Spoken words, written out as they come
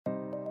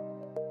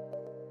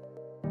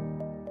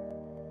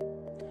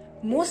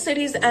Most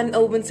cities and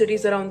urban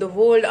cities around the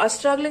world are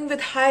struggling with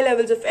high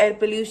levels of air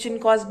pollution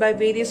caused by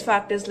various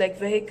factors like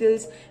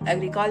vehicles,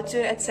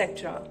 agriculture,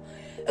 etc.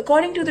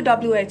 According to the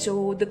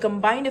WHO, the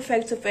combined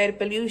effects of air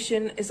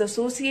pollution is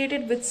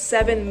associated with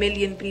 7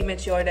 million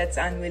premature deaths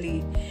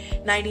annually.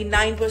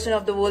 99%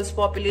 of the world's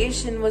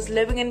population was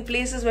living in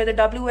places where the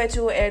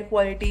WHO air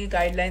quality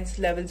guidelines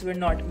levels were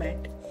not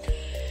met.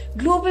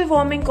 Global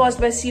warming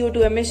caused by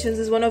CO2 emissions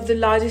is one of the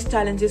largest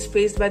challenges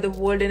faced by the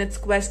world in its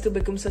quest to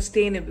become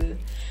sustainable.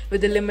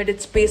 With the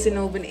limited space in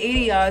urban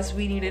areas,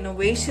 we need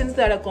innovations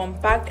that are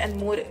compact and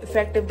more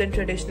effective than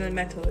traditional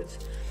methods.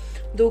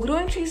 Though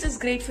growing trees is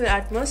great for the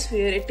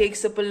atmosphere, it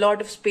takes up a lot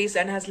of space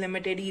and has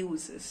limited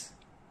uses.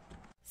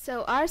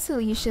 So our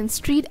solution,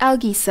 Street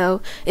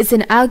Algiso, is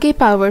an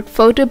algae-powered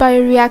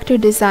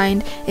photobioreactor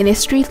designed in a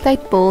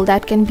streetlight bowl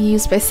that can be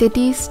used by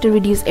cities to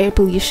reduce air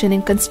pollution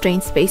in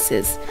constrained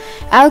spaces.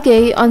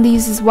 Algae only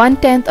uses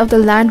 1/10 of the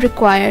land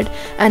required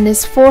and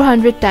is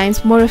 400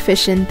 times more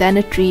efficient than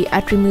a tree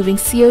at removing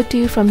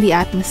CO2 from the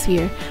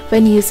atmosphere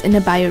when used in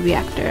a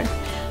bioreactor.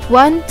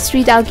 One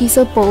Street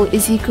Algiso pole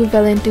is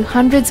equivalent to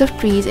hundreds of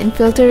trees in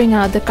filtering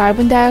out the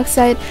carbon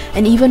dioxide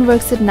and even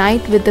works at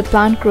night with the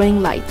plant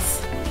growing lights.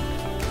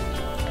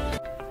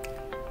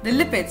 The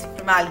lipids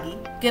from algae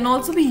can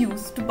also be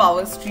used to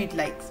power street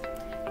lights.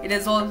 It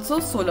is also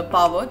solar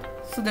powered,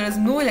 so there is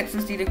no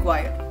electricity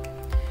required.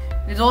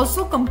 It is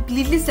also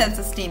completely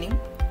self-sustaining,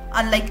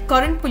 unlike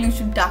current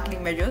pollution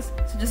tackling measures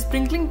such as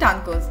sprinkling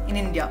tankers in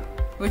India,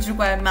 which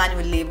require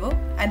manual labor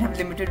and have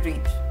limited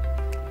range.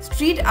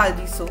 Street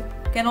Algiso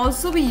can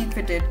also be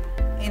fitted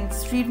in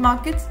street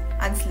markets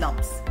and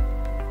slums.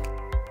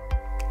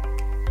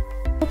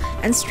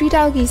 And Street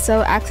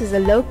Algiso acts as a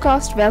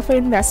low-cost welfare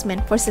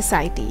investment for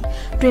society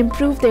to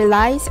improve their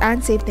lives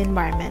and save the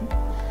environment.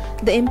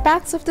 The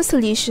impacts of the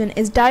solution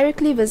is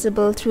directly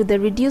visible through the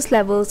reduced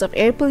levels of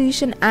air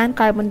pollution and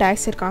carbon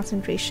dioxide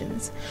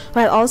concentrations,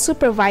 while also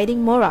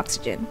providing more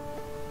oxygen.